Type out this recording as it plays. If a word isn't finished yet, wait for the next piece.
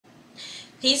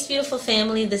Peace, beautiful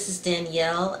family. This is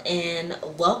Danielle, and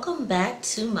welcome back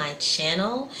to my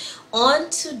channel.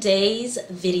 On today's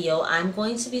video, I'm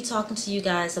going to be talking to you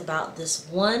guys about this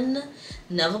one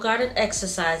Neville Goddard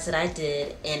exercise that I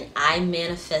did, and I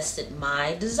manifested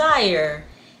my desire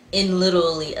in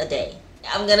literally a day.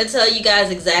 I'm going to tell you guys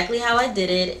exactly how I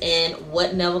did it and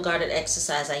what Neville Goddard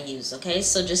exercise I used, okay?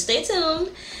 So just stay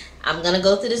tuned. I'm going to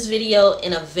go through this video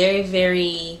in a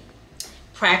very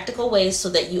practical ways so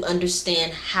that you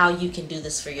understand how you can do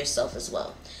this for yourself as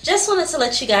well. Just wanted to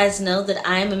let you guys know that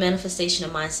I am a manifestation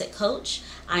and mindset coach.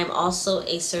 I am also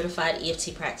a certified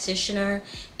EFT practitioner.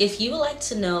 If you would like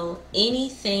to know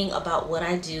anything about what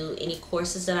I do, any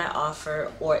courses that I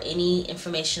offer, or any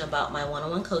information about my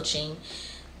one-on-one coaching,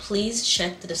 please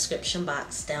check the description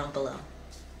box down below.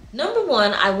 Number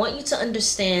one, I want you to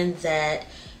understand that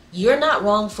you're not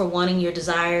wrong for wanting your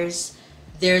desires.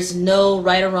 There's no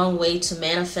right or wrong way to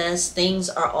manifest. Things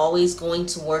are always going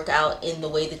to work out in the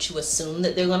way that you assume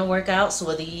that they're going to work out. So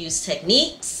whether you use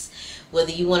techniques, whether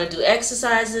you want to do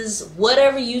exercises,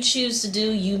 whatever you choose to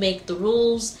do, you make the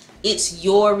rules. It's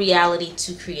your reality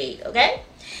to create, okay?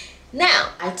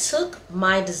 Now, I took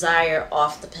my desire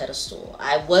off the pedestal.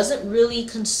 I wasn't really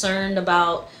concerned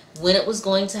about when it was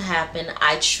going to happen.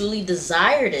 I truly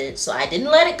desired it, so I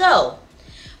didn't let it go.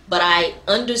 But I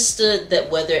understood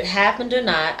that whether it happened or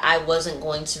not, I wasn't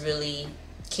going to really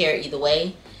care either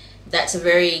way. That's a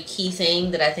very key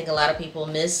thing that I think a lot of people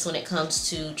miss when it comes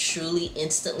to truly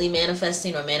instantly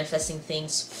manifesting or manifesting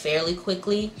things fairly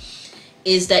quickly,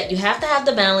 is that you have to have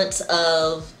the balance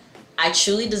of, I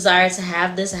truly desire to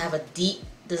have this, I have a deep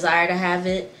desire to have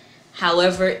it.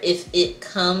 However, if it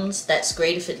comes, that's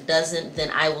great. If it doesn't,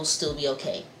 then I will still be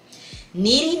okay.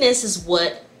 Neediness is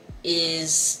what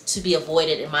is to be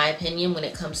avoided, in my opinion, when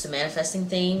it comes to manifesting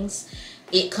things.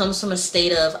 It comes from a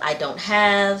state of, I don't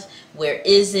have, where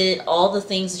is it, all the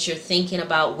things that you're thinking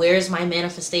about, where's my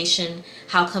manifestation,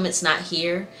 how come it's not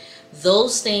here.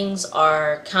 Those things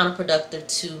are counterproductive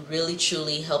to really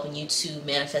truly helping you to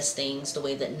manifest things the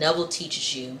way that Neville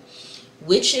teaches you,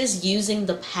 which is using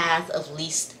the path of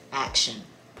least action.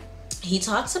 He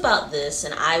talks about this,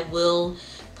 and I will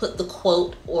put the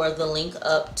quote or the link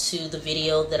up to the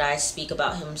video that I speak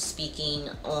about him speaking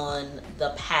on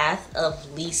the path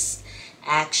of least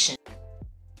action.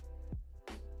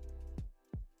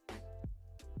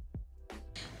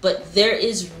 But there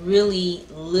is really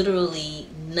literally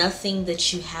nothing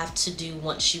that you have to do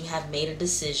once you have made a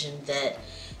decision that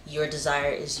your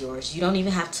desire is yours. You don't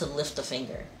even have to lift a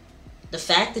finger. The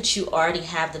fact that you already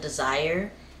have the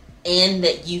desire and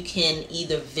that you can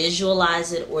either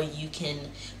visualize it or you can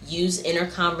use inner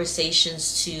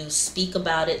conversations to speak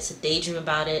about it, to daydream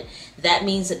about it, that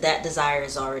means that that desire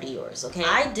is already yours, okay?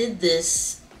 I did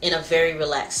this in a very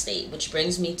relaxed state, which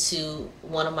brings me to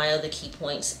one of my other key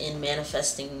points in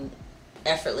manifesting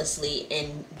effortlessly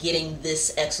and getting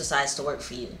this exercise to work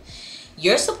for you.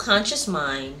 Your subconscious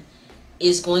mind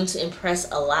is going to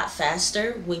impress a lot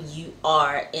faster when you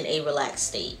are in a relaxed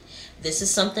state. This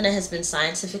is something that has been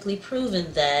scientifically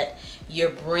proven, that your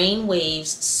brain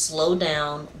waves slow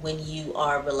down when you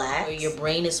are relaxed. Your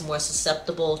brain is more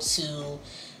susceptible to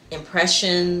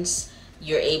impressions.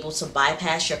 You're able to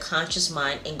bypass your conscious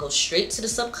mind and go straight to the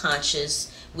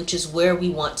subconscious, which is where we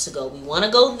want to go. We want to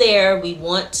go there. We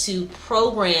want to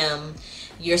program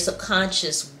your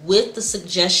subconscious with the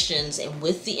suggestions and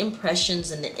with the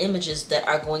impressions and the images that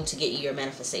are going to get you your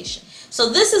manifestation. So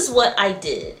this is what I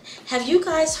did. Have you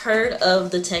guys heard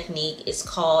of the technique? It's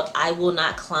called I will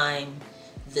not climb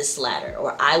this ladder,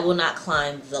 or I will not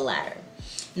climb the ladder.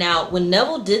 Now, when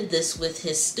Neville did this with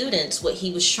his students, what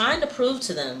he was trying to prove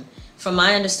to them, from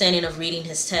my understanding of reading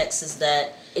his text, is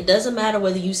that it doesn't matter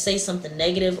whether you say something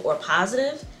negative or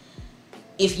positive.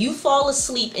 If you fall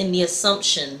asleep in the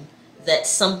assumption that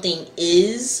something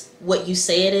is what you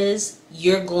say it is,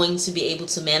 you're going to be able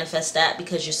to manifest that,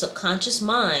 because your subconscious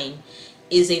mind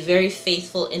is a very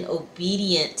faithful and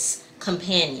obedient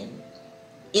companion.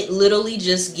 It literally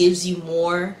just gives you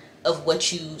more of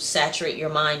what you saturate your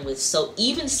mind with. So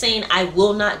even saying I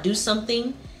will not do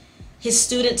something, his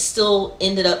students still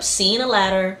ended up seeing a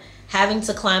ladder, having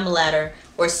to climb a ladder,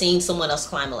 or seeing someone else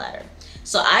climb a ladder.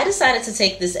 So I decided to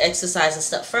take this exercise a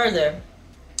step further,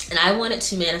 and I wanted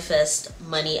to manifest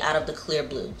money out of the clear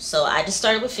blue. So I just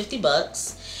started with 50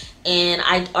 bucks, and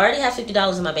I already have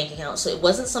 $50 in my bank account. So it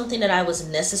wasn't something that I was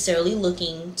necessarily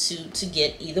looking to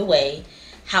get either way.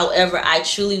 However, I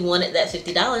truly wanted that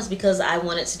 $50 because I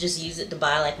wanted to just use it to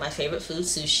buy like my favorite food,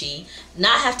 sushi,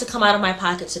 not have to come out of my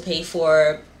pocket to pay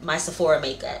for my Sephora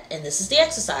makeup. And this is the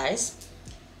exercise,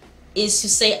 is to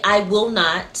say I will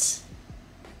not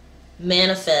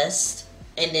manifest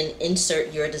and then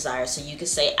insert your desire. So you could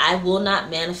say, I will not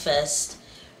manifest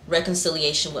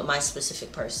reconciliation with my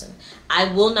specific person. I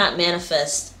will not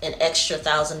manifest an extra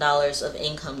 $1,000 of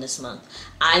income this month.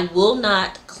 I will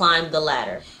not climb the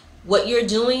ladder. What you're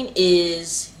doing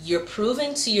is you're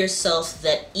proving to yourself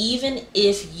that even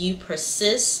if you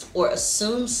persist or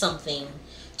assume something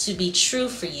to be true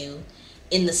for you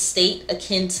in the state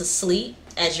akin to sleep,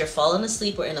 as you're falling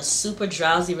asleep or in a super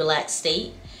drowsy, relaxed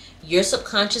state, your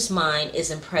subconscious mind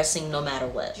is impressing no matter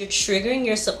what. You're triggering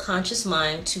your subconscious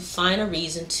mind to find a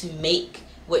reason to make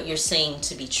what you're saying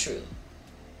to be true.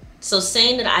 So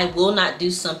saying that I will not do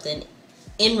something,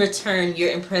 in return,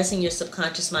 you're impressing your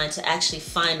subconscious mind to actually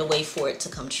find a way for it to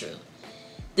come true.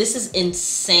 This is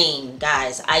insane,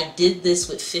 guys. I did this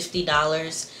with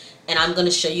 $50, and I'm going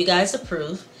to show you guys the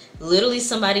proof. Literally,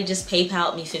 somebody just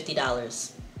PayPal'd me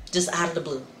 $50, just out of the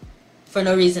blue, for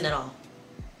no reason at all.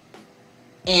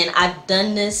 And I've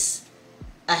done this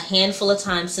a handful of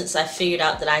times since I figured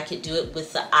out that I could do it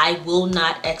with the I will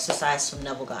not exercise from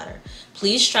Neville Goddard.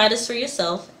 Please try this for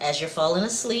yourself as you're falling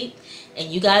asleep, and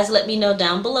you guys let me know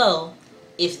down below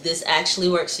if this actually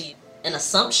works for you. An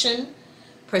assumption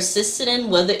persisted in,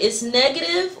 whether it's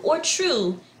negative or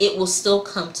true, it will still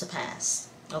come to pass.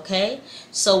 Okay?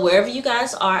 So wherever you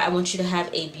guys are, I want you to have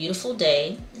a beautiful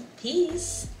day.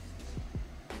 Peace.